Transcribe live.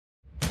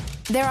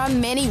There are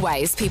many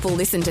ways people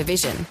listen to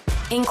Vision,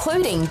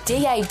 including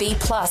DAB+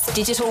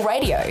 digital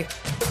radio.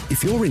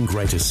 If you're in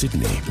Greater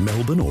Sydney,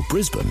 Melbourne or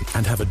Brisbane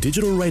and have a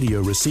digital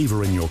radio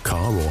receiver in your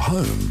car or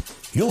home,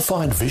 you'll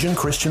find Vision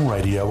Christian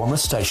Radio on the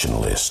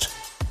station list.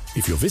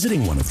 If you're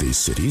visiting one of these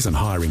cities and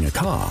hiring a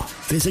car,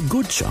 there's a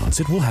good chance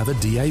it will have a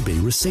DAB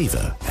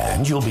receiver,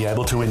 and you'll be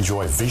able to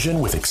enjoy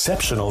Vision with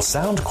exceptional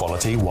sound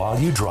quality while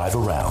you drive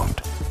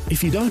around.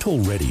 If you don't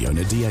already own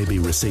a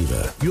DAB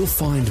receiver, you'll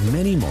find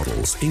many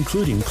models,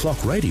 including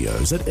clock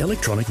radios, at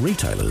electronic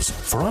retailers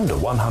for under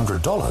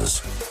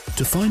 $100.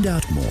 To find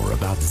out more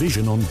about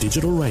Vision on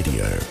digital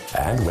radio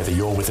and whether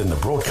you're within the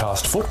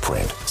broadcast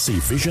footprint, see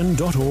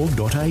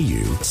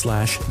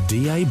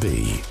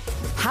vision.org.au/DAB.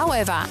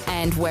 However,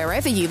 and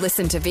wherever you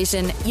listen to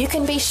Vision, you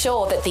can be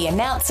sure that the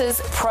announcers,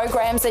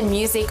 programs and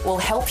music will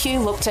help you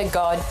look to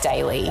God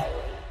daily.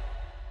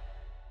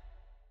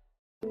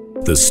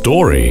 The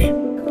story.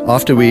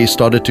 After we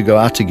started to go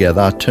out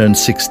together, I turned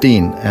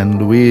 16,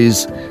 and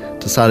Louise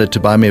decided to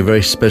buy me a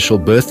very special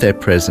birthday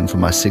present for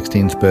my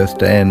 16th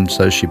birthday, and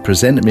so she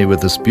presented me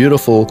with this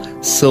beautiful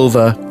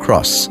silver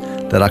cross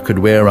that I could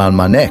wear around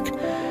my neck.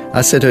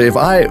 I said to her, if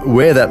I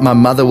wear that, my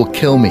mother will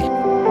kill me.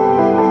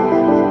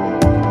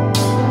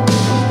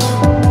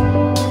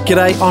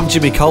 G'day, I'm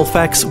Jimmy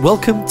Colfax.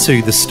 Welcome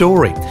to The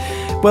Story.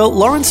 Well,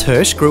 Lawrence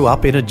Hirsch grew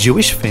up in a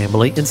Jewish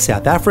family in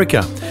South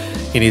Africa.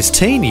 In his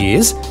teen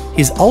years,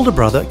 his older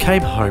brother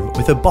came home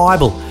with a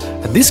Bible,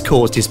 and this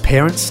caused his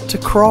parents to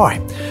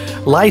cry.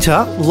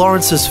 Later,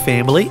 Lawrence's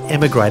family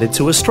emigrated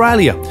to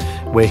Australia,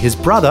 where his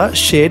brother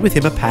shared with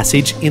him a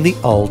passage in the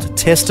Old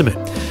Testament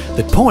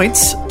that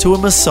points to a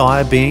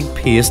Messiah being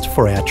pierced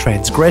for our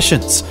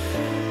transgressions.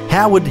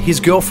 How would his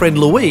girlfriend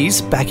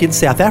Louise, back in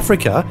South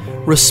Africa,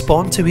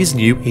 respond to his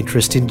new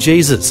interest in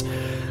Jesus?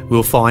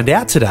 We'll find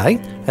out today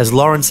as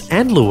Lawrence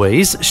and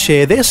Louise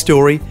share their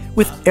story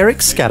with Eric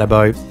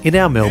Scatterbo in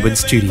our Melbourne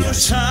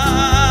studios.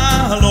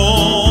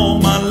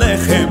 Shalom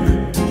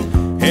Aleichem,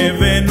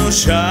 Hevenu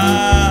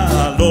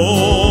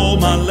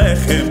Shalom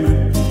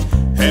Aleichem,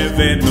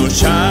 Hevenu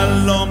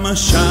Shalom,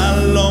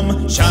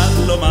 Shalom,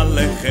 Shalom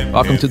Aleichem.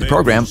 Welcome to the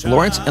program,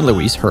 Lawrence and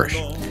Louise Hirsch.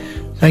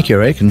 Thank you,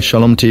 Eric, and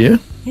shalom to you.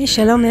 Hey,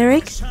 shalom,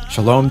 Eric.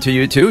 Shalom to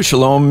you too.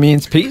 Shalom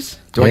means peace.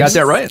 Do I got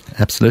that right?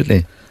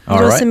 Absolutely. It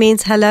also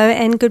means hello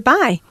and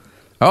goodbye.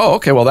 Oh,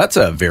 okay. Well, that's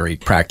a very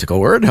practical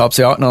word. Helps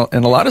you out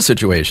in a lot of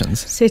situations.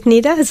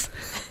 Certainly does.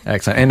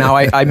 Excellent. And now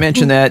I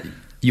mentioned that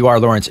you are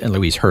Lawrence and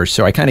Louise Hirsch,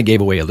 so I kind of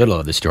gave away a little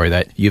of the story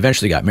that you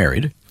eventually got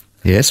married.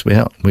 Yes,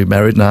 we're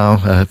married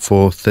now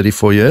for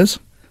 34 years.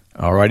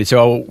 All righty.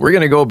 So we're going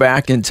to go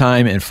back in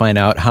time and find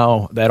out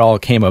how that all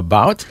came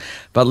about.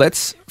 But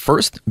let's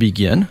first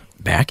begin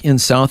back in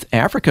South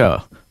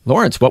Africa.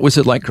 Lawrence, what was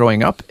it like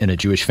growing up in a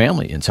Jewish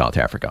family in South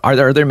Africa? Are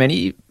there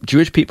many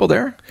Jewish people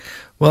there?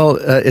 Well,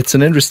 it's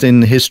an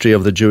interesting history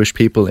of the Jewish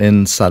people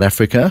in South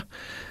Africa.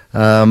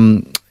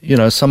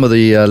 Some of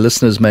the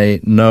listeners may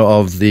know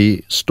of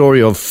the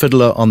story of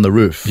Fiddler on the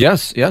Roof.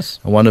 Yes.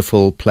 A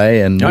wonderful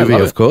play and movie,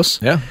 of course.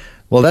 Yeah.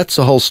 Well, that's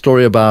a whole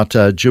story about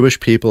Jewish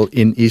people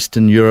in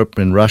Eastern Europe,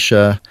 in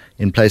Russia,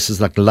 in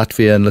places like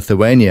Latvia and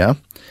Lithuania,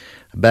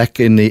 back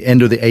in the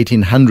end of the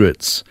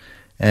 1800s.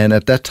 And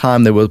at that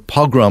time, there were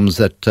pogroms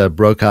that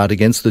broke out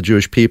against the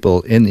Jewish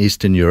people in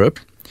Eastern Europe.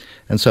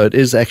 And so it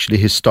is actually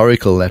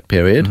historical, that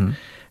period. Mm-hmm.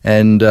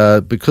 And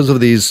because of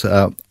these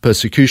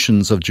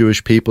persecutions of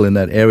Jewish people in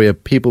that area,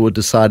 people were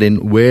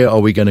deciding, where are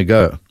we going to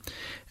go?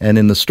 And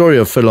in the story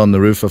of Fiddler on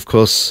the Roof, of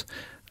course,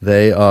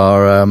 they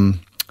are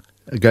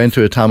going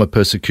through a time of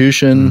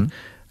persecution. Mm-hmm.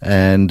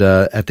 And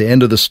at the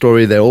end of the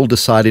story, they're all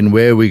deciding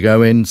where we're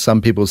going. Some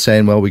people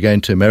saying, well, we're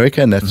going to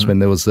America. And that's when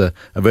there was a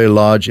very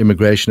large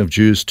immigration of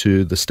Jews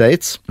to the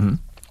States. Mm-hmm.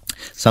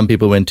 Some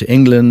people went to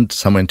England.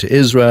 Some went to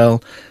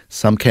Israel.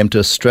 Some came to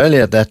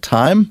Australia at that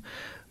time.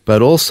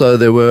 But also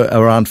there were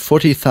around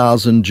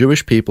 40,000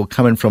 Jewish people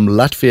coming from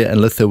Latvia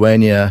and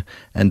Lithuania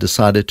and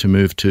decided to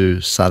move to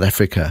South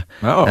Africa.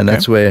 Oh, okay. And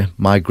that's where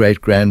my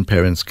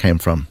great-grandparents came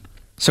from.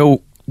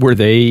 So were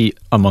they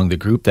among the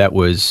group that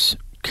was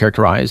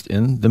characterized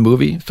in the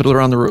movie Fiddler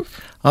on the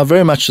Roof?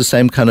 Very much the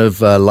same kind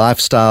of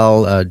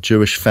lifestyle,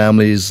 Jewish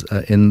families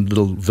in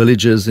little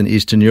villages in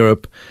Eastern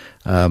Europe,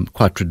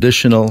 quite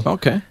traditional.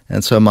 Okay.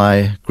 And so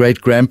my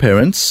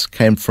great-grandparents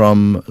came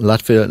from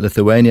Latvia,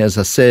 Lithuania, as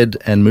I said,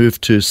 and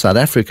moved to South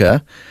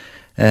Africa.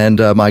 And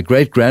my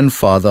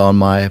great-grandfather on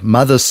my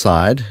mother's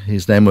side,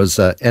 his name was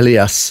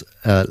Elias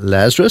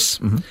Lazarus.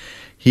 Mm-hmm.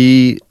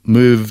 He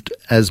moved,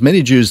 as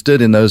many Jews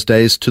did in those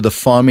days, to the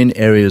farming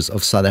areas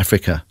of South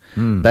Africa.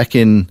 Back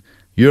in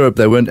Europe,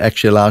 they weren't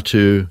actually allowed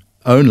to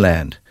own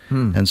land.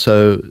 And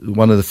so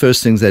one of the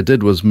first things they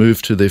did was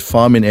move to the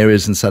farming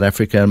areas in South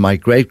Africa. And my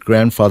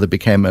great-grandfather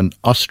became an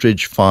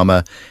ostrich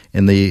farmer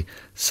in the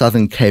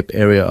Southern Cape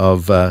area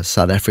of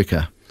South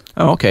Africa.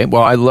 Oh, okay.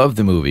 Well, I love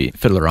the movie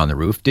Fiddler on the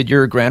Roof. Did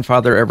your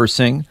grandfather ever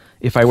sing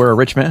If I Were a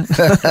Rich Man?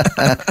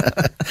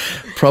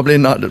 Probably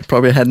not. It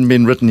probably hadn't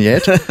been written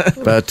yet.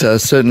 But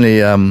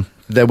certainly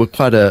they were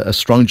quite a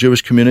strong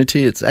Jewish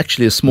community. It's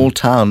actually a small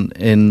town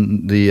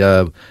in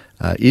the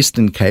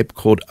Eastern Cape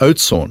called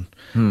Oudtshoorn.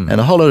 And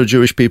a whole lot of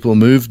Jewish people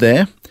moved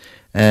there.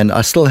 And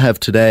I still have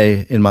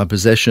today in my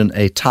possession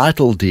a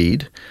title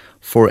deed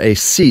for a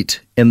seat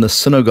in the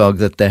synagogue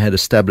that they had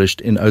established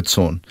in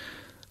Oudtshoorn.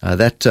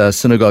 That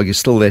synagogue is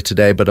still there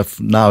today, but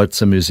now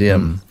it's a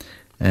museum.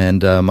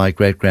 And my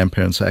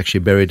great-grandparents are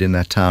actually buried in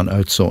that town,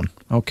 Oudtshoorn.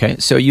 Okay,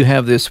 so you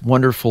have this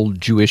wonderful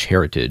Jewish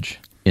heritage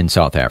in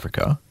South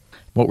Africa.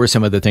 What were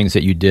some of the things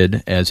that you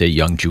did as a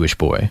young Jewish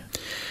boy?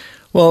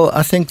 Well,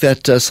 I think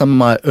that some of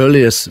my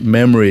earliest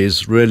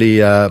memories really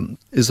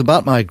is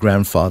about my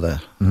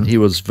grandfather. He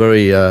was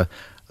very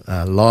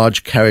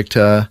large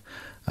character,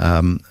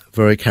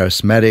 very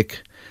charismatic,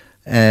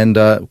 and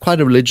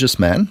quite a religious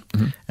man.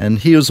 And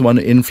he was the one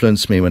who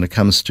influenced me when it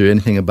comes to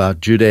anything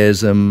about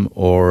Judaism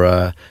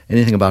or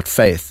anything about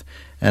faith.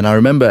 And I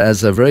remember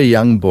as a very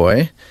young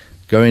boy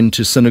going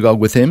to synagogue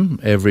with him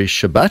every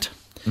Shabbat.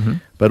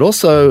 But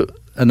also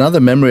another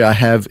memory I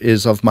have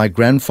is of my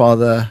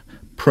grandfather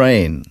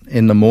praying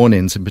in the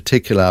mornings. In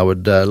particular, I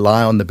would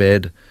lie on the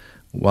bed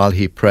while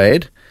he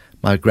prayed.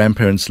 My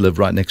grandparents lived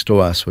right next to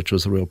us, which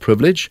was a real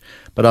privilege.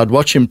 But I'd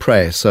watch him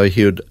pray. So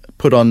he would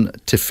put on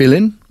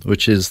tefillin,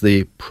 which is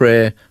the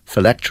prayer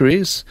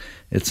phylacteries.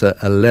 It's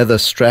a leather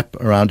strap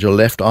around your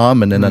left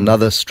arm and then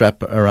another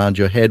strap around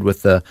your head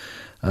with a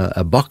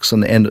box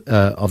on the end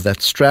of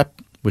that strap,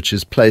 which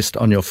is placed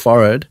on your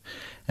forehead.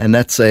 And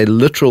that's a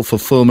literal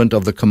fulfillment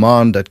of the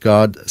command that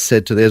God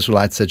said to the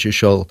Israelites that you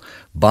shall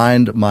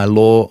bind my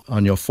law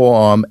on your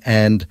forearm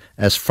and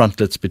as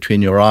frontlets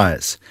between your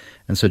eyes.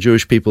 And so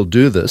Jewish people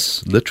do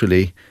this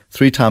literally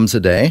 3 times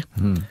a day,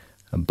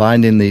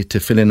 binding the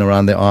tefillin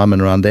around their arm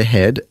and around their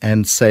head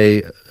and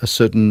say a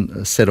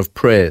certain set of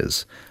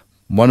prayers.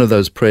 One of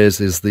those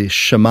prayers is the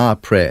Shema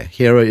prayer.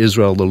 Hear, O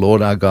Israel, the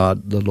Lord our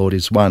God, the Lord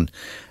is one.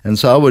 And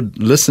so I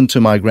would listen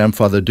to my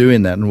grandfather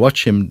doing that and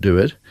watch him do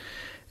it.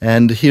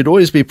 And he'd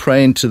always be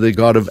praying to the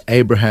God of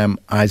Abraham,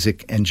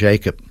 Isaac, and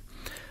Jacob,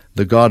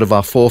 the God of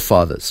our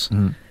forefathers.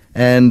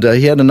 And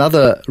he had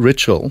another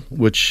ritual,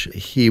 which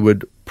he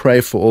would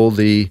pray for all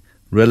the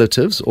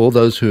relatives, all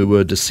those who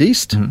were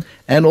deceased,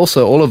 and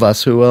also all of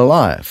us who were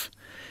alive.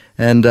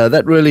 And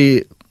that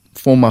really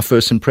formed my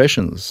first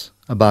impressions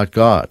about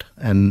God.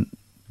 And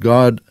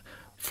God,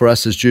 for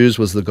us as Jews,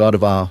 was the God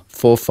of our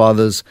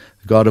forefathers,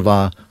 the God of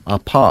our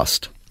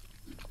past.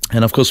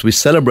 And of course, we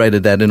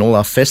celebrated that in all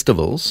our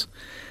festivals,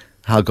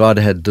 how God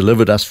had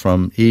delivered us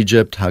from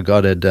Egypt, how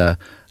God had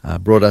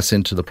brought us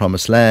into the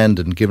promised land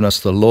and given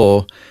us the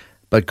law.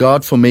 But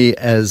God, for me,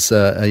 as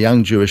a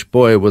young Jewish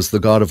boy, was the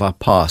God of our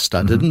past.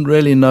 I didn't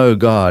really know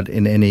God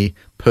in any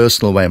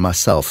personal way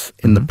myself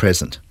in the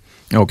present.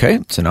 Okay,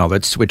 so now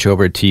let's switch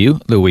over to you,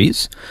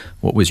 Louise.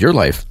 What was your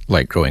life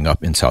like growing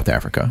up in South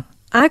Africa?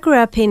 I grew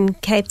up in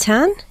Cape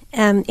Town,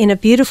 in a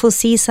beautiful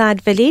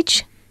seaside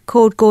village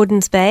called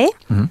Gordons Bay.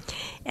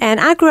 And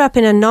I grew up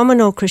in a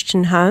nominal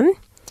Christian home.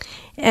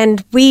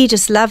 And we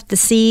just loved the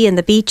sea and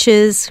the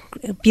beaches,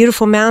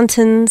 beautiful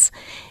mountains.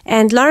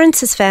 And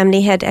Lawrence's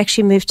family had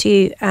actually moved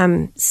to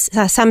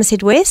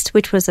Somerset West,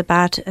 which was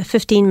about a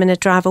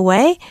 15-minute drive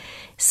away.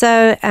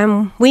 So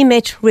we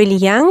met really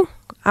young.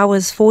 I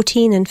was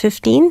 14 and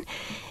 15.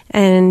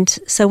 And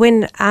so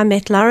when I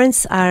met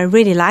Lawrence, I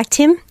really liked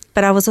him,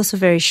 but I was also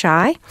very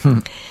shy.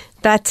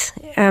 But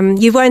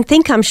you won't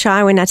think I'm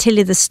shy when I tell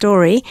you the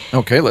story.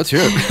 Okay, let's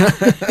hear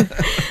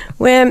it.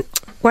 Where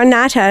one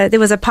night there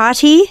was a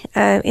party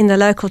in the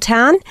local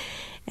town,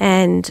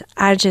 and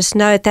I just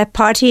know at that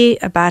party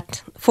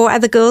about 4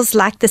 other girls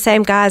liked the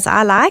same guy as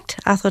I liked.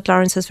 I thought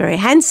Lawrence was very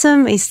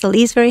handsome. He still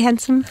is very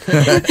handsome.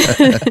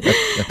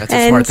 That's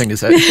a smart thing to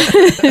say.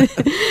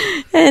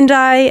 And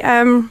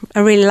I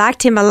really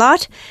liked him a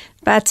lot.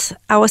 But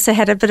I also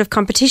had a bit of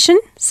competition.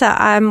 So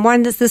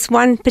this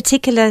one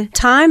particular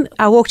time,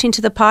 I walked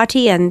into the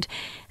party and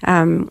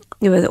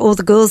there were all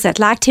the girls that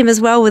liked him as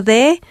well were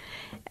there.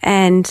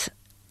 And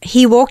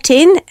he walked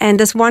in and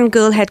this one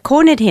girl had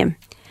cornered him.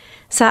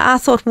 So I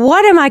thought,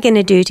 what am I going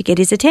to do to get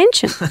his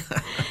attention?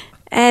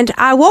 And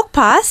I walked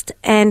past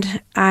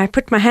and I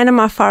put my hand on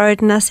my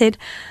forehead and I said,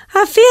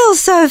 I feel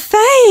so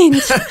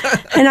faint.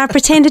 And I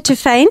pretended to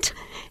faint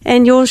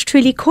and yours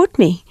truly caught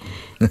me.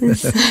 I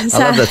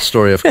love that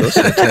story, of course.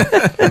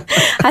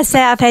 I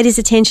say I've had his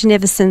attention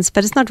ever since,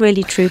 but it's not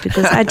really true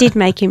because I did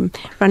make him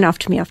run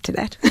after me after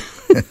that.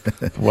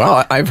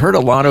 Well, I've heard a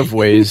lot of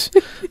ways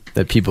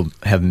that people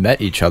have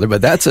met each other,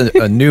 but that's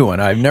a new one.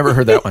 I've never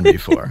heard that one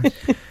before.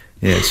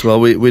 Yes,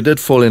 well, we did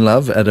fall in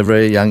love at a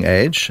very young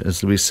age.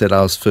 As Louise said,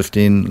 I was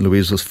 15,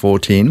 Louise was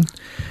 14.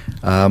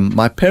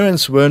 My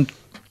parents weren't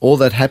all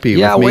that happy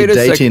with me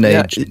dating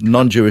a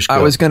non-Jewish girl.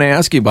 I was going to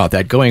ask you about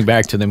that. Going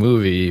back to the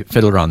movie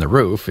Fiddler on the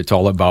Roof, it's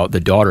all about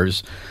the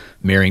daughters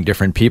marrying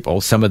different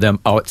people, some of them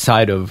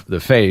outside of the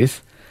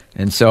faith.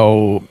 And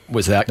so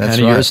was that kind of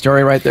your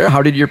story right there?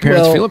 How did your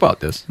parents feel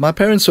about this? My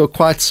parents were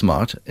quite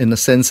smart in the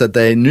sense that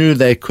they knew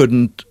they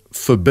couldn't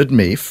forbid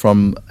me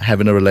from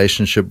having a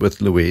relationship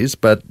with Louise,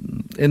 but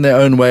in their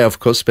own way, of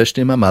course,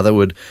 especially my mother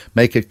would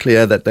make it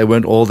clear that they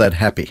weren't all that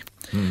happy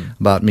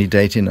about me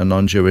dating a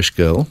non-Jewish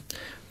girl.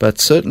 But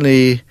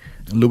certainly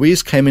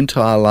Louise came into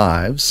our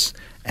lives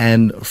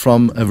and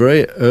from a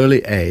very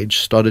early age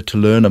started to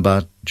learn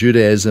about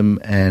Judaism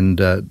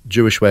and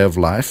Jewish way of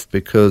life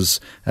because,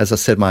 as I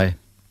said, my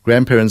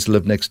grandparents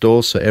lived next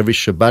door, so every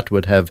Shabbat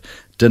would have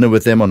dinner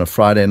with them on a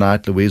Friday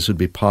night. Louise would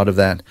be part of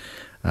that,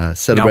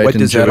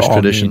 celebrating Jewish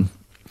tradition.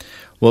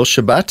 Well,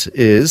 Shabbat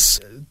is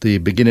the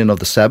beginning of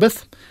the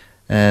Sabbath,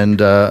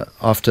 and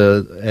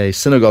after a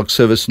synagogue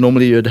service,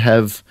 normally you'd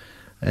have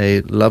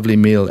a lovely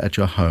meal at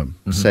your home,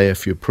 say a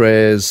few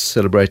prayers,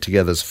 celebrate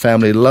together as a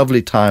family,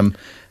 lovely time,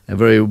 a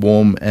very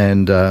warm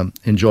and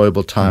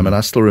enjoyable time. And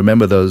I still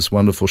remember those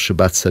wonderful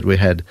Shabbats that we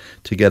had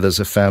together as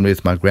a family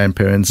with my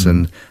grandparents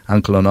and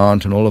uncle and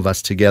aunt and all of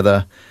us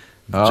together.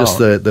 Just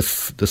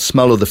the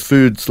smell of the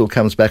food still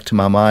comes back to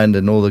my mind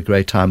and all the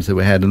great times that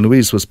we had. And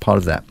Louise was part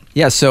of that.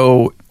 Yeah,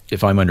 so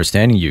if I'm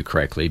understanding you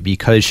correctly,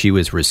 because she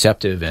was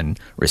receptive and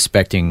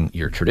respecting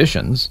your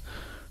traditions,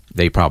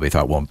 they probably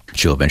thought, well,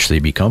 she'll eventually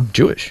become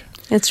Jewish.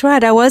 That's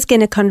right. I was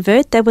going to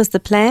convert. That was the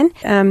plan.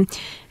 I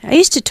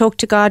used to talk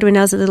to God when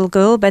I was a little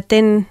girl, but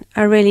then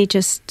I really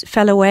just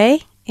fell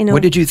away.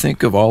 What did you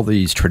think of all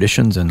these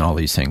traditions and all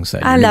these things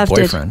that I your loved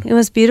boyfriend? It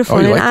was beautiful,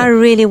 and I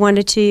really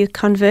wanted to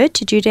convert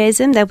to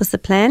Judaism. That was the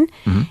plan,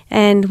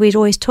 and we'd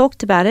always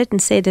talked about it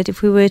and said that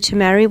if we were to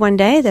marry one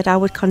day, that I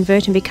would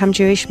convert and become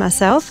Jewish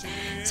myself.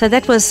 So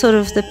that was sort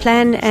of the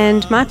plan,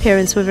 and my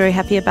parents were very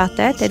happy about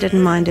that. They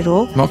didn't mind at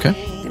all. Okay.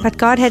 But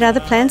God had other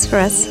plans for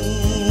us.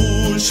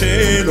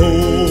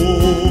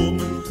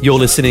 You're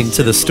listening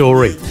to The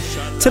Story.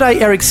 Today,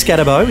 Eric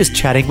Scatterbo is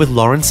chatting with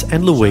Lawrence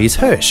and Louise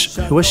Hirsch,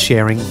 who are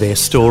sharing their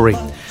story.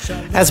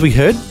 As we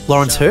heard,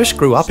 Lawrence Hirsch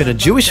grew up in a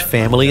Jewish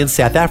family in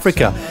South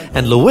Africa,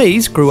 and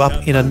Louise grew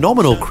up in a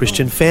nominal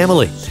Christian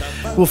family.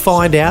 We'll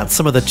find out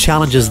some of the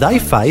challenges they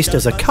faced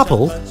as a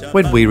couple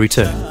when we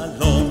return.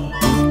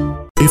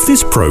 If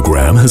this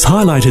program has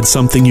highlighted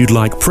something you'd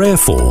like prayer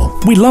for,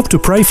 we'd love to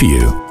pray for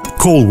you.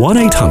 Call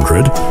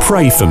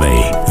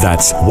 1-800-PRAY-FOR-ME.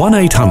 That's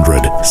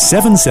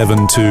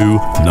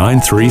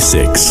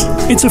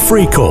 1-800-772-936. It's a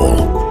free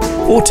call.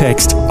 Or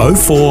text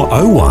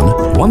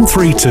 0401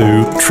 132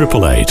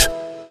 888.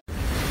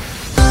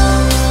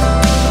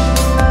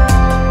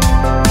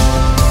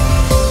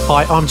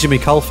 Hi, I'm Jimmy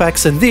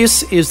Colfax, and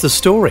this is The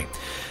Story.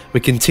 We're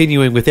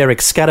continuing with Eric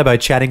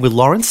Scatterbo chatting with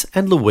Lawrence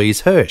and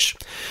Louise Hirsch.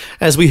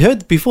 As we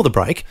heard before the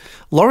break,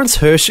 Lawrence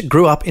Hirsch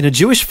grew up in a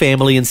Jewish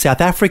family in South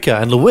Africa,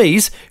 and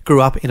Louise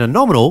grew up in a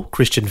nominal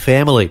Christian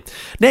family.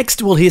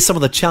 Next, we'll hear some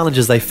of the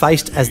challenges they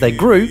faced as they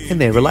grew in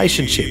their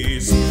relationship.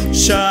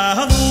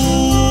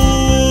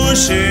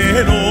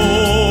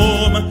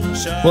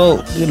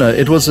 Well,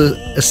 it was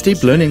a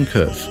steep learning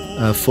curve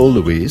for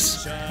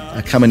Louise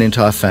coming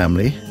into our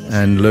family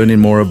and learning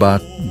more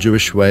about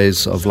Jewish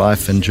ways of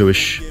life and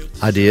Jewish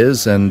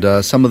ideas and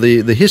some of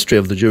the history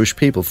of the Jewish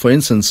people. For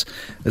instance,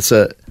 it's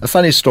a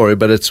funny story,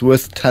 but it's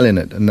worth telling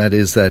it, and that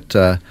is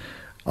that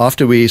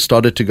after we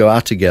started to go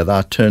out together,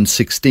 I turned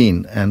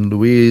 16, and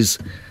Louise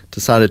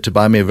decided to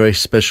buy me a very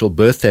special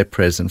birthday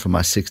present for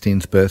my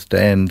 16th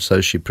birthday, and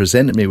so she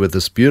presented me with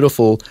this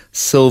beautiful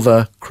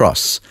silver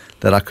cross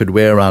that I could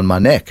wear around my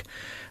neck.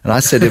 And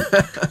I said to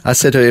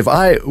her, if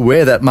I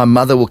wear that, my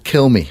mother will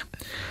kill me.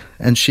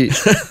 And she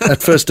at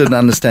first didn't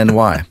understand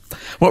why.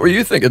 What were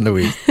you thinking,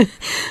 Louise?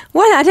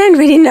 Well, I don't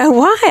really know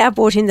why I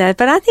bought him that,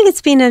 but I think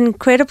it's been an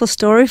incredible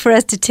story for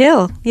us to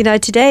tell,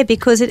 today,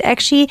 because it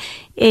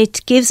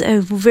gives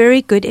a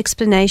very good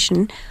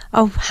explanation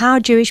of how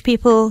Jewish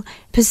people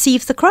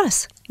perceive the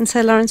cross. And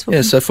so, Lawrence,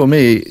 so for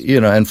me,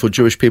 and for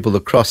Jewish people,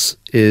 the cross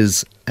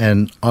is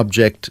an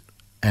object,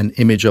 an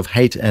image of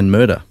hate and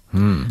murder.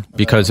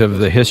 Because of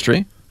the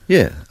history?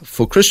 Yeah.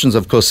 For Christians,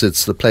 of course,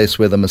 it's the place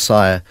where the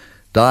Messiah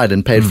died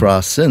and paid for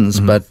our sins,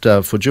 but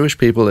for Jewish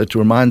people it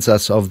reminds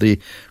us of the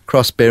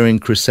cross-bearing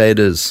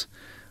crusaders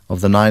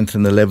of the 9th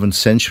and 11th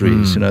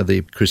centuries,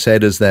 the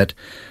crusaders that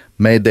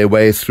made their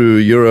way through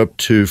Europe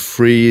to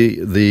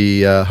free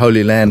the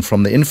Holy Land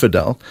from the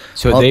infidel.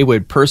 So they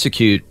would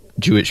persecute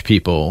Jewish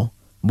people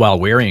while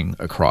wearing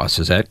a cross,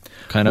 is that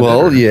kind of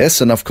Well,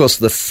 yes, and of course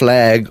the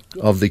flag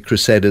of the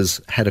Crusaders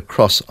had a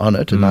cross on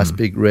it, a nice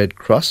big red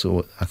cross,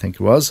 or I think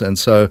it was, and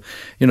so,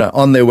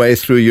 on their way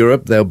through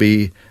Europe they'll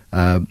be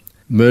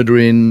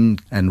murdering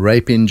and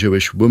raping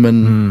Jewish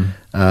women,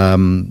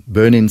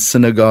 burning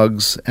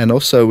synagogues, and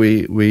also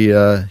we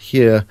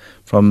hear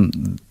from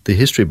the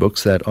history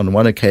books that on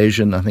one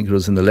occasion, I think it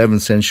was in the 11th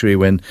century,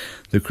 when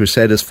the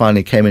Crusaders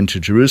finally came into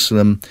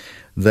Jerusalem,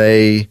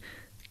 they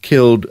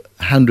killed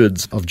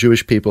hundreds of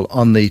Jewish people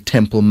on the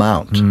Temple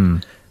Mount,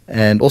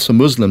 and also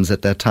Muslims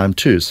at that time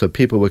too. So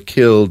people were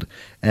killed,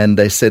 and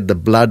they said the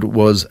blood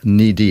was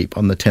knee-deep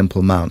on the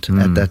Temple Mount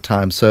at that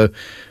time. So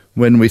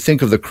when we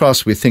think of the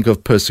cross, we think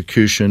of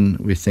persecution,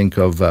 we think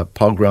of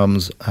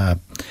pogroms,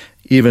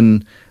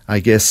 even, I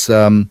guess,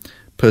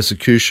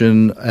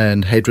 persecution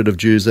and hatred of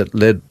Jews that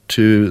led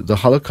to the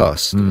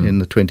Holocaust in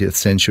the 20th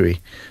century.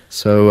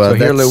 So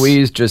here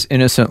Louise just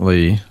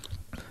innocently,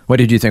 what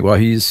did you think? Well,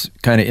 he's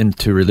kind of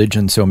into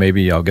religion, so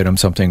maybe I'll get him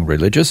something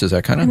religious. Is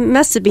that kind of?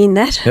 Must have been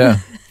that. Yeah.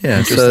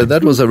 Yeah, so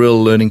that was a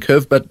real learning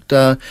curve, but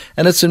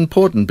and it's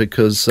important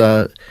because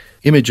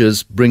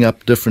images bring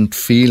up different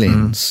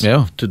feelings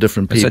to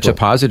different people. It's such a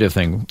positive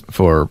thing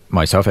for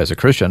myself as a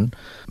Christian,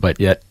 but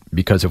yet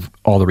because of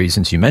all the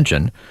reasons you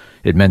mentioned,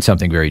 it meant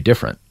something very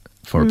different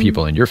for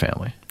people in your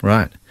family.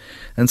 Right.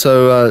 And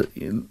so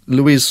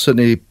Louise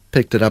certainly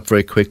picked it up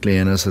very quickly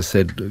and, as I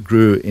said,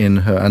 grew in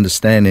her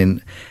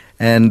understanding.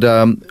 And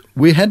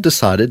we had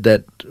decided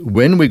that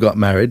when we got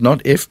married,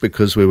 not if,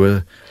 because we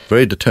were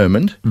very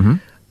determined,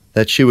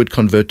 that she would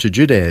convert to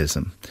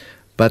Judaism.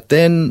 But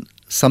then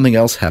something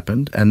else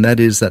happened, and that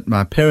is that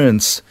my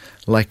parents,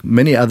 like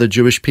many other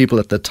Jewish people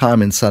at the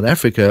time in South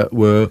Africa,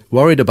 were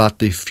worried about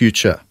the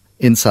future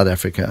in South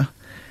Africa.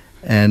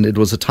 And it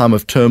was a time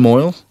of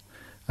turmoil.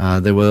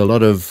 There were a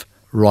lot of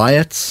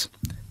riots.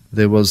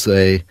 There was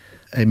a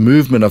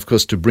movement, of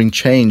course, to bring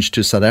change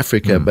to South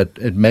Africa, but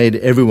it made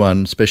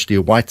everyone, especially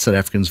white South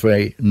Africans,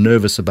 very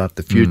nervous about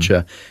the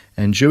future.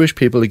 And Jewish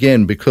people,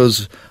 again,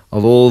 because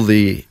of all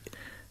the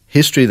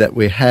history that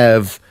we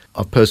have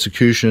of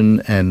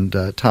persecution and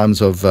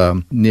times of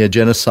near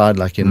genocide,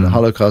 like in the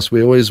Holocaust,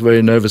 we're always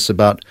very nervous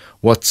about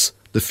what's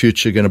the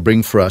future going to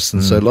bring for us.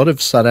 And so a lot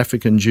of South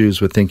African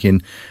Jews were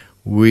thinking,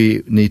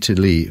 we need to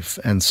leave.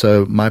 And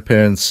so my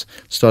parents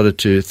started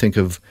to think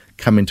of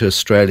coming to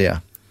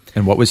Australia.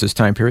 And what was this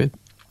time period?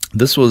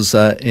 This was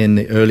in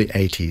the early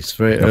 80s,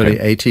 early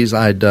 80s.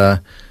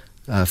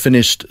 I'd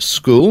finished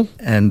school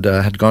and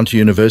had gone to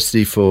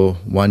university for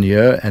 1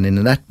 year. And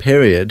in that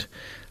period,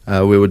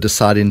 we were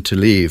deciding to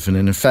leave. And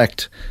in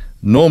fact,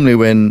 normally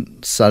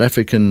when South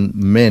African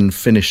men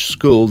finish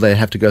school, they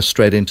have to go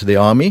straight into the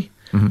army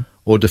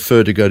or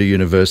defer to go to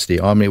university.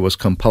 Army was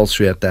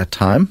compulsory at that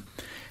time.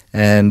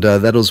 And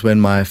that was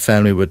when my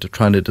family were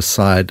trying to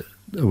decide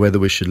whether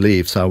we should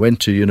leave. So I went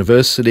to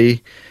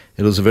university.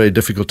 It was a very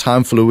difficult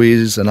time for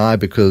Louise and I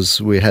because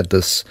we had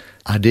this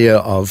idea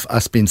of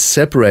us being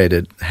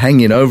separated,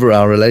 hanging over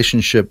our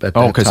relationship at that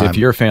time. Oh, because if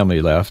your family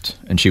left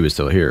and she was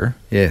still here.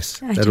 Yes,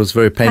 that was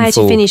very painful. I had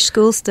to finish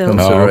school still.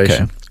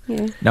 Consideration. Oh,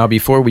 okay. Yeah. Now,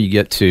 before we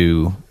get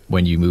to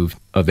when you moved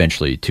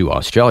eventually to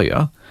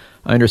Australia,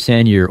 I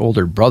understand your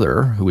older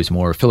brother, who was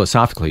more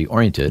philosophically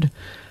oriented,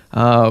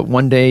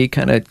 one day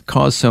kind of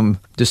caused some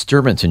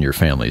disturbance in your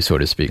family, so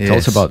to speak. Yes. Tell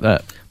us about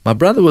that. My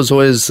brother was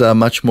always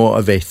much more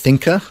of a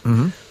thinker,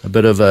 a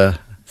bit of a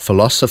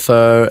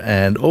philosopher,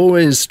 and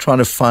always trying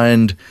to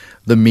find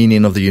the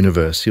meaning of the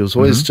universe. He was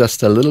always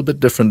just a little bit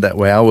different that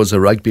way. I was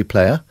a rugby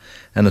player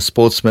and a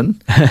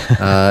sportsman,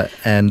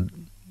 and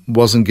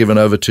wasn't given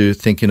over to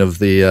thinking of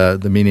the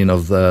meaning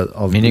of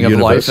the meaning of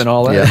life and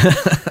all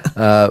that.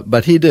 Yeah.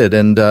 But he did,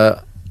 and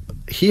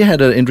he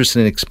had an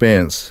interesting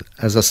experience.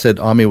 As I said,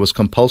 Army was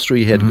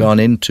compulsory. He had gone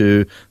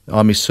into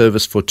Army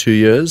service for 2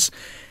 years.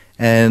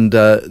 And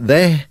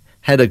they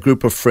had a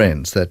group of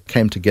friends that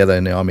came together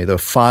in the Army. There were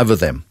 5 of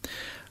them.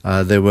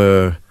 There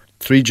were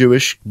 3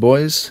 Jewish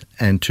boys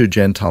and 2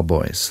 Gentile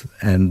boys.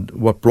 And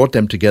what brought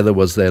them together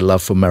was their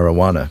love for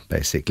marijuana,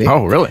 basically.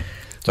 Oh, really?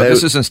 So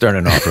this isn't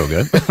starting off real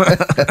good.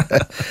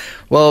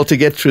 Well, to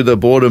get through the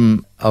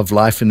boredom of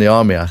life in the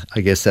Army,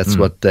 I guess that's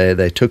what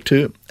they took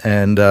to.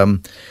 And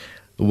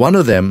one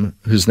of them,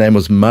 whose name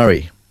was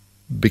Murray,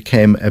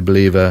 became a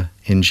believer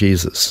in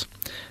Jesus.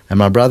 And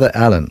my brother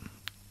Alan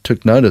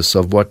took notice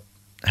of what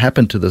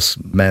happened to this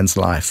man's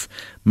life.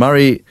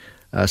 Murray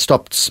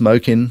stopped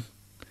smoking,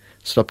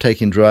 stopped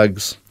taking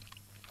drugs,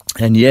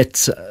 and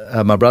yet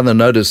my brother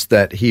noticed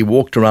that he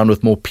walked around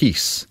with more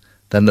peace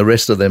than the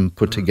rest of them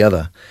put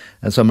together.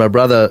 And so my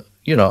brother,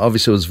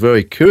 obviously was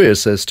very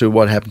curious as to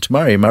what happened to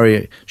Murray.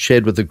 Murray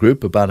shared with the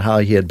group about how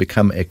he had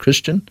become a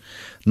Christian,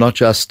 not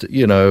just,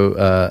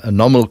 a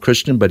nominal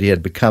Christian, but he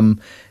had become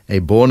a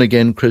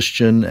born-again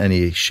Christian, and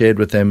he shared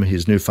with them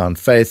his newfound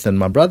faith. And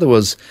my brother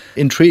was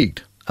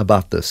intrigued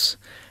about this.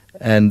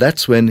 And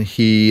that's when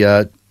he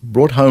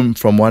brought home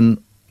from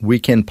one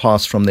weekend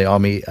pass from the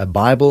Army a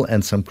Bible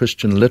and some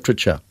Christian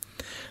literature.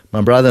 My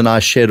brother and I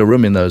shared a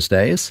room in those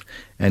days,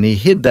 and he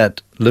hid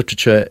that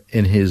literature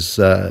in his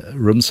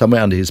room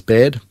somewhere under his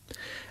bed.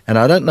 And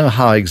I don't know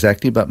how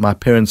exactly, but my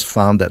parents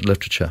found that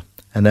literature.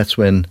 And that's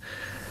when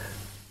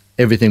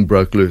everything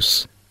broke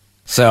loose.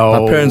 So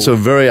my parents were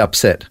very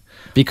upset.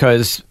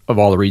 Because of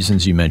all the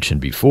reasons you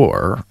mentioned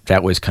before,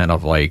 that was kind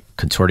of like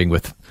consorting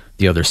with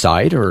the other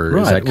side, or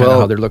is that kind of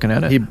how they're looking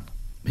at it?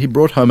 He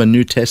brought home a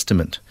New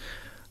Testament.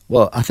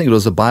 Well, I think it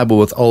was a Bible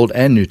with Old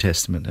and New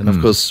Testament. And, of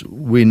course,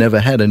 we never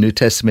had a New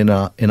Testament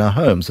in our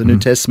homes. The New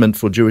Testament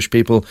for Jewish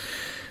people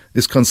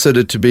is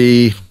considered to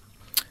be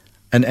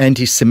an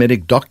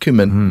anti-Semitic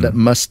document that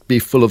must be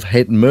full of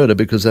hate and murder,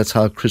 because that's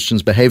how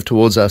Christians behave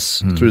towards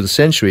us through the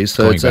centuries.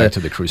 So Going back to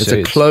the Crusades.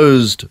 It's a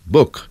closed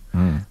book.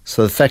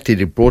 So the fact that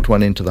he brought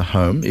one into the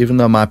home, even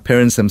though my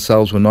parents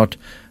themselves were not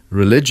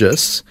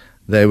religious,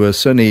 they were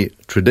certainly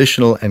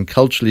traditional and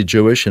culturally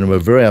Jewish, and were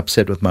very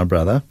upset with my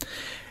brother,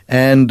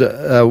 and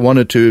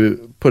wanted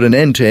to put an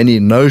end to any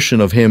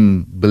notion of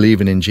him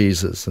believing in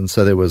Jesus. And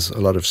so there was a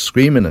lot of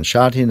screaming and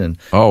shouting, and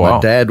my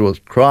dad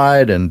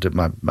cried, and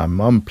my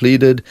mom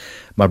pleaded.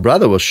 My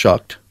brother was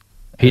shocked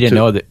He didn't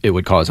know that it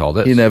would cause all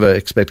this. He never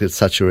expected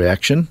such a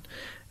reaction,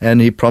 and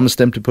he promised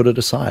them to put it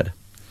aside.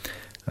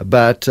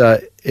 But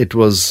it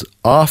was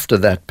after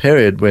that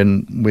period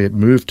when we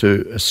moved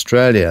to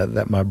Australia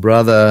that my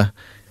brother,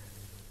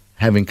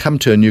 having come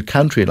to a new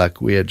country,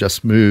 like we had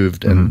just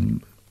moved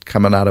and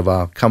coming out of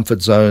our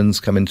comfort zones,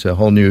 come into a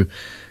whole new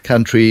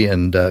country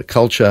and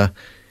culture,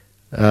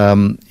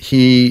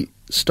 he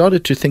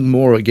started to think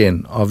more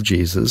again of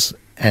Jesus,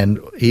 and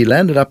he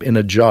landed up in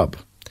a job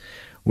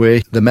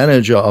where the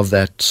manager of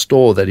that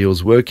store that he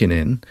was working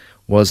in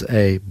was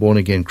a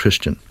born-again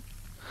Christian.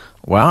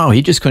 Wow,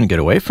 he just couldn't get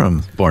away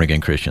from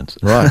born-again Christians.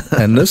 Right,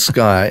 and this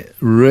guy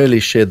really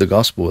shared the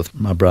gospel with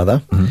my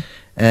brother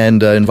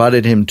and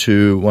invited him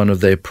to one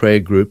of their prayer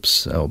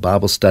groups or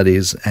Bible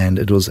studies, and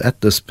it was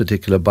at this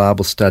particular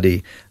Bible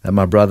study that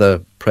my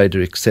brother prayed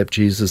to accept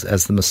Jesus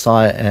as the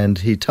Messiah, and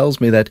he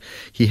tells me that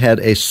he had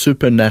a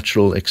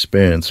supernatural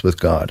experience with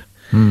God.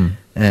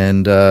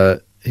 And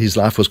his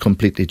life was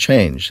completely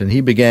changed, and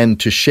he began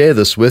to share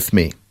this with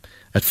me.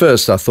 At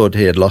first, I thought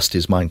he had lost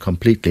his mind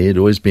completely. He'd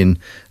always been,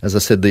 as I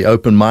said, the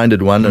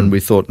open-minded one, and we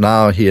thought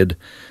now he had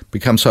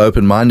become so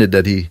open-minded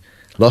that he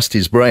lost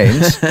his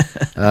brains.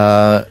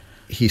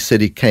 He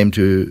said he came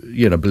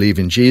to, believe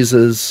in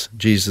Jesus.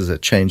 Jesus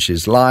had changed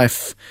his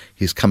life.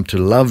 He's come to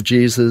love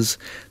Jesus.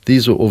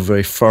 These were all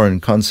very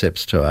foreign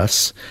concepts to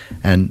us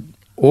and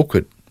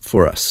awkward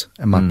for us.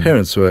 And my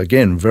parents were,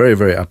 again, very,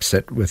 very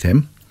upset with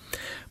him.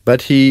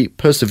 But he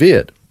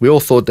persevered. We all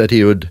thought that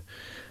he would...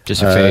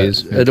 Just a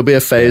phase. It'll be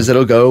a phase,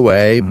 it'll go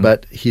away,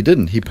 but he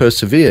didn't. He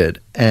persevered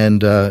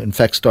and, in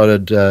fact,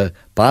 started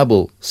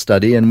Bible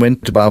study and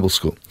went to Bible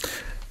school.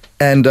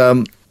 And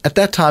at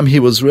that time, he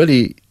was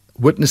really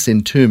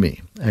witnessing to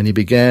me, and he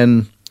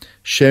began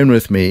sharing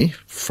with me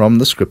from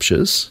the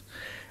Scriptures,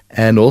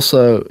 and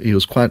also he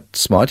was quite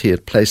smart. He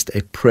had placed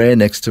a prayer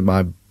next to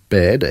my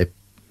bed,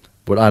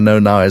 what I know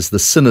now as the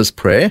sinner's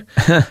prayer.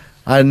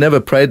 I never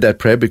prayed that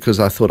prayer because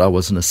I thought I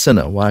wasn't a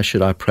sinner. Why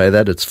should I pray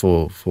that? It's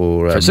for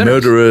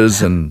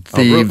murderers and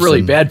thieves, really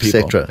and bad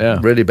people,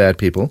 really bad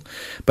people.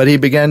 But he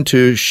began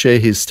to share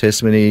his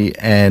testimony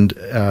and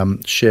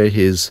share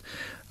his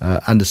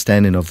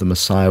understanding of the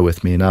Messiah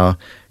with me. Now,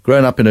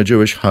 growing up in a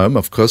Jewish home,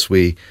 of course,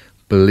 we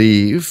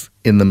believe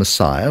in the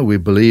Messiah. We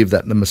believe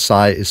that the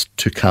Messiah is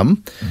to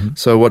come.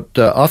 So what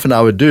often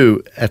I would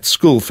do at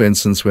school, for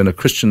instance, when a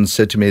Christian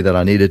said to me that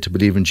I needed to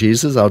believe in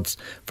Jesus, I would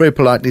very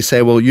politely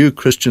say, well, you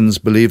Christians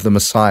believe the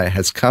Messiah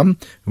has come.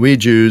 We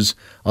Jews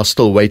are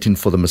still waiting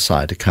for the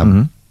Messiah to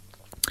come.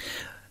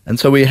 And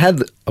so we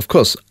had, of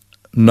course,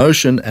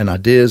 notion and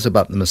ideas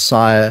about the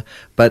Messiah,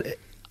 but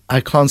I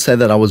can't say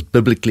that I was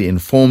biblically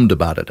informed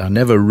about it. I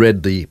never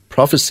read the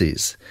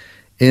prophecies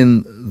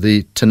in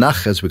the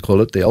Tanakh, as we call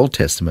it, the Old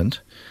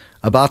Testament,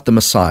 about the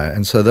Messiah.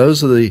 And so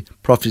those are the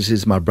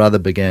prophecies my brother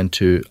began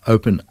to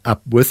open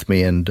up with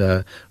me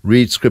and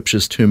read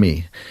scriptures to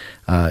me.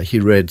 He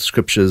read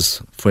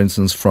scriptures, for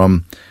instance,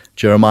 from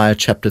Jeremiah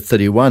chapter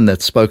 31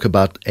 that spoke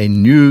about a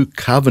new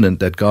covenant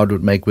that God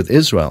would make with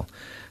Israel.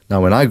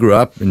 Now, when I grew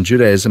up in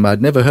Judaism,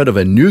 I'd never heard of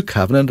a new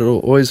covenant. I'd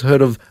always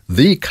heard of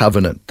the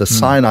covenant, the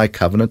Sinai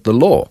covenant, the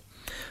law.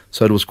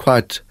 So it was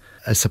quite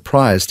a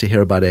surprise to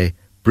hear about a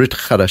Brit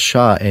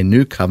Chadashah, a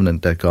new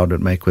covenant that God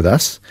would make with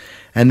us.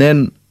 And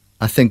then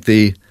I think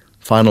the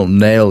final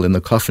nail in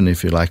the coffin,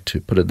 if you like to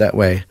put it that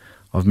way,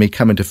 of me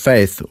coming to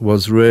faith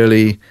was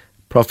really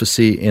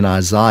prophecy in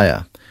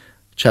Isaiah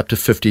chapter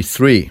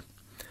 53,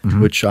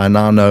 which I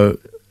now know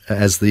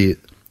as the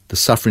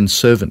suffering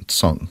servant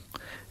song.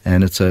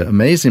 And it's an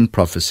amazing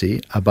prophecy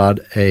about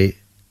a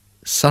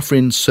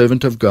suffering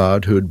servant of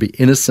God who would be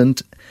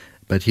innocent,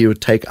 but he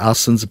would take our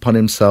sins upon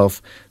himself,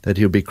 that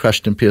he would be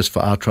crushed and pierced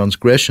for our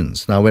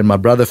transgressions. Now, when my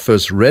brother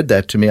first read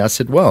that to me, I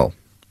said, well,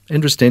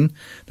 interesting.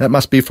 That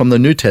must be from the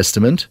New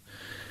Testament,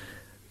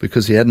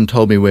 because he hadn't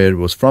told me where it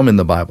was from in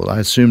the Bible. I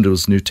assumed it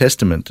was New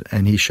Testament,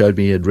 and he showed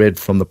me he had read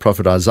from the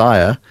prophet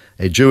Isaiah,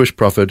 a Jewish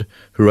prophet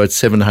who wrote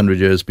 700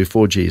 years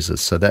before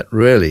Jesus. So that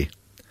really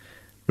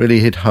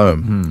hit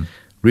home.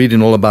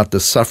 Reading all about the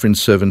suffering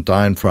servant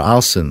dying for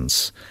our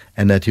sins,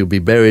 and that he'll be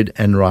buried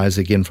and rise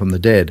again from the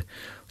dead.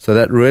 So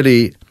that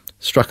really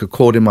struck a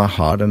chord in my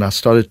heart, and I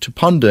started to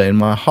ponder in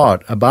my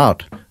heart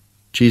about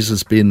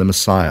Jesus being the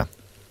Messiah.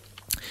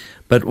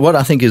 But what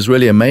I think is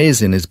really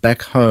amazing is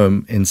back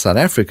home in South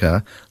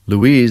Africa,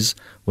 Louise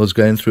was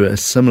going through a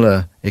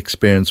similar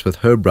experience with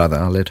her brother.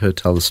 I'll let her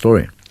tell the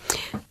story.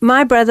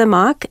 My brother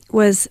Mark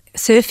was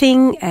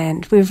surfing,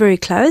 and we were very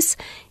close,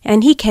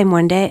 and he came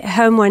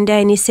home one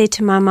day and he said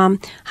to my mum,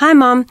 "Hi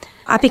Mum,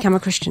 I've become a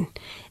Christian."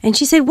 And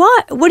she said,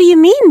 "What do you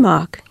mean,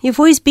 Mark? You've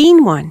always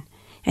been one."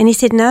 And he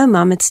said, "No,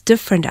 Mum, it's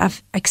different.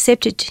 I've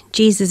accepted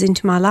Jesus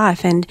into my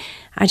life, and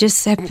I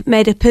just have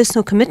made a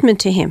personal commitment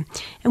to him."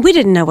 And we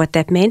didn't know what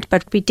that meant,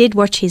 but we did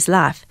watch his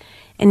life.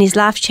 And his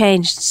life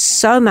changed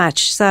so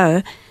much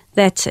so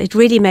that it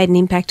really made an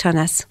impact on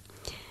us.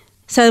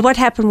 So what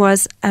happened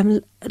was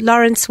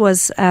Lawrence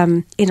was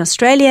in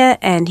Australia,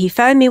 and he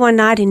phoned me one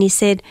night and he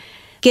said,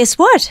 "Guess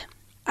what?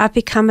 I've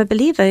become a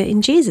believer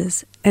in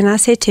Jesus." And I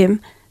said to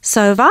him,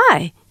 "So have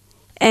I."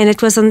 And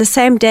it was on the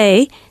same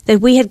day that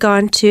we had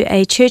gone to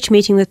a church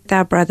meeting with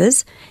our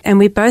brothers, and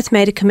we both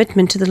made a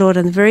commitment to the Lord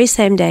on the very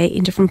same day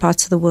in different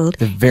parts of the world.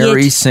 The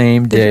very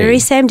same day. The very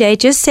same day,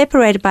 just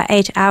separated by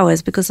 8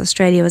 hours because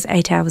Australia was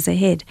 8 hours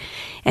ahead.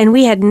 And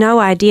we had no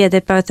idea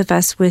that both of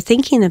us were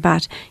thinking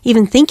about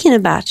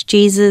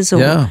Jesus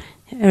or a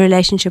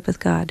relationship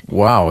with God.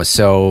 Wow.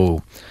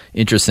 So,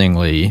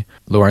 interestingly,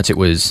 Lawrence, it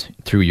was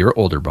through your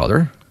older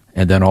brother.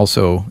 And then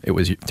also, it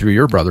was through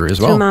your brother as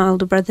well. Through my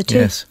older brother, too.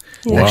 Yes.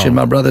 Yeah. Actually,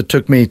 my brother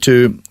took me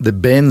to the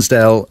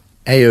Bairnsdale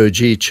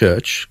AOG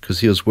church because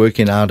he was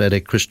working out at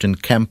a Christian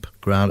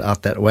campground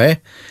out that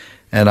way.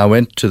 And I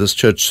went to this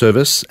church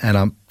service, and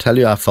I tell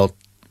you, I felt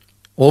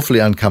awfully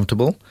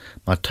uncomfortable.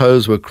 My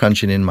toes were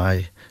crunching in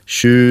my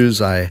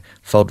shoes. I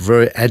felt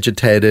very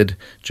agitated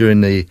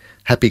during the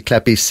happy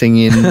clappy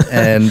singing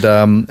and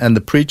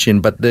the preaching,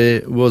 but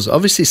there was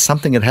obviously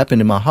something that happened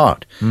in my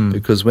heart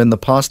because when the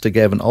pastor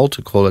gave an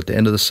altar call at the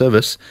end of the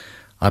service,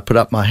 I put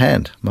up my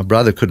hand. My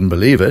brother couldn't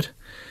believe it,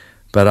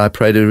 but I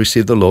prayed to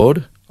receive the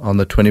Lord on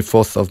the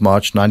 24th of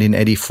March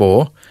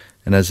 1984,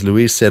 and as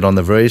Louise said, on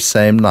the very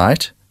same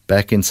night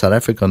back in South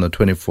Africa on the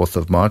 24th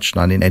of March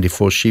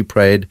 1984, she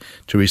prayed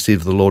to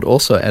receive the Lord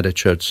also at a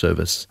church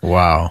service.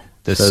 Wow.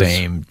 The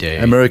same day.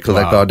 A miracle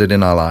that God did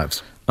in our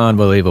lives.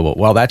 Unbelievable.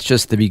 Well, that's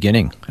just the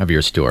beginning of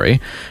your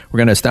story. We're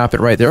going to stop it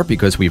right there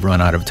because we've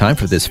run out of time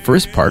for this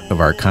first part of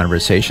our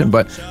conversation,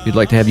 but we'd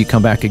like to have you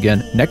come back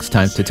again next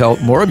time to tell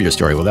more of your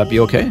story. Will that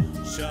be okay?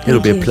 It'll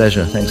be a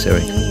pleasure. Thanks,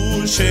 Eric.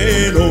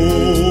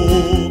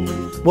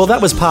 Well,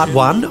 that was part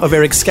one of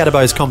Eric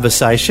Scatterbo's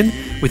conversation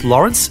with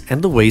Lawrence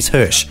and Louise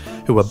Hirsch,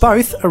 who were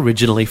both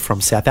originally from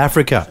South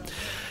Africa.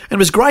 And it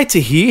was great to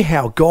hear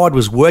how God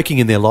was working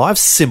in their lives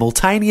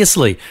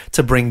simultaneously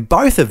to bring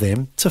both of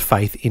them to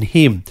faith in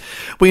Him.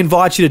 We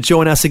invite you to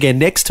join us again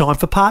next time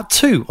for part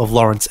two of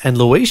Lawrence and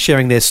Louise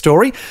sharing their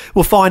story.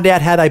 We'll find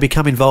out how they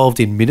become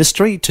involved in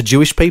ministry to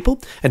Jewish people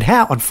and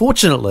how,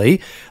 unfortunately,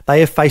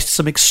 they have faced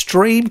some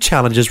extreme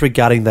challenges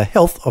regarding the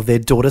health of their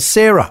daughter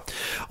Sarah.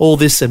 All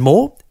this and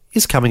more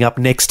is coming up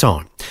next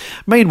time.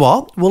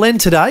 Meanwhile, we'll end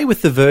today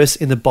with the verse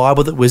in the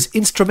Bible that was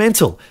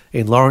instrumental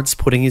in Lawrence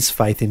putting his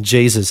faith in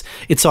Jesus.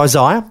 It's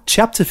Isaiah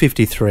chapter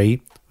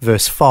 53,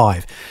 verse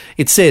 5.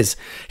 It says,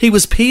 "He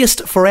was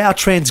pierced for our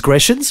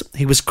transgressions,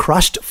 he was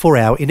crushed for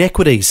our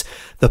iniquities.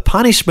 The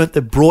punishment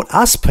that brought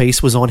us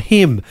peace was on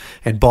him,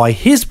 and by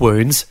his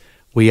wounds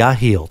we are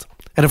healed."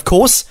 And of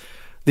course,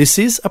 this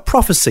is a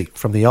prophecy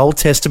from the Old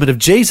Testament of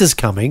Jesus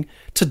coming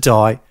to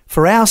die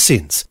for our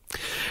sins.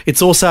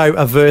 It's also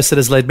a verse that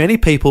has led many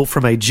people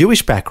from a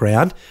Jewish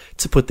background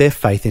to put their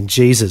faith in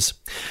Jesus.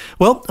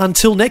 Well,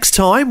 until next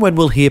time when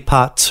we'll hear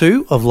part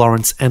two of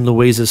Lawrence and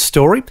Louise's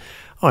story,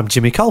 I'm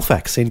Jimmy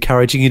Colfax,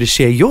 encouraging you to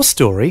share your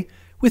story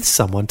with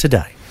someone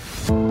today.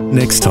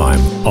 Next time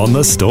on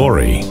The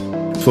Story.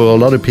 For a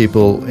lot of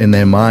people in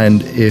their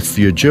mind, if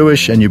you're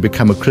Jewish and you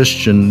become a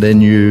Christian, then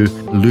you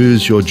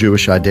lose your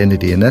Jewish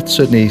identity. And that's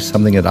certainly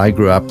something that I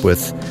grew up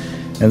with.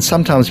 And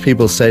sometimes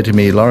people say to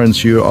me,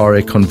 "Lawrence, you are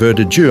a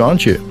converted Jew,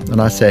 aren't you?" And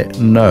I say,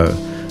 "No,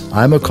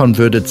 I'm a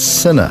converted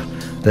sinner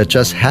that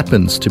just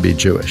happens to be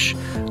Jewish.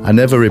 I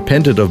never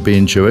repented of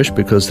being Jewish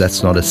because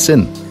that's not a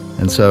sin.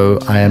 And so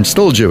I am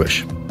still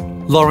Jewish."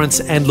 Lawrence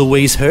and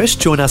Louise Hirsch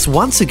join us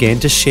once again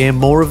to share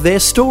more of their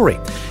story,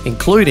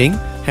 including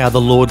how the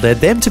Lord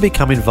led them to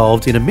become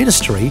involved in a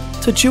ministry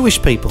to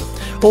Jewish people.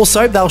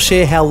 Also, they'll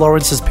share how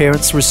Lawrence's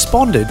parents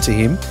responded to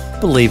him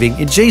believing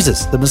in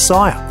Jesus, the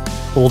Messiah.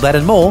 All that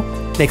and more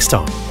next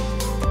time.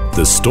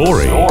 The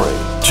Story.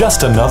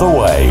 Just another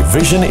way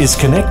Vision is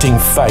connecting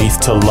faith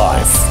to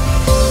life.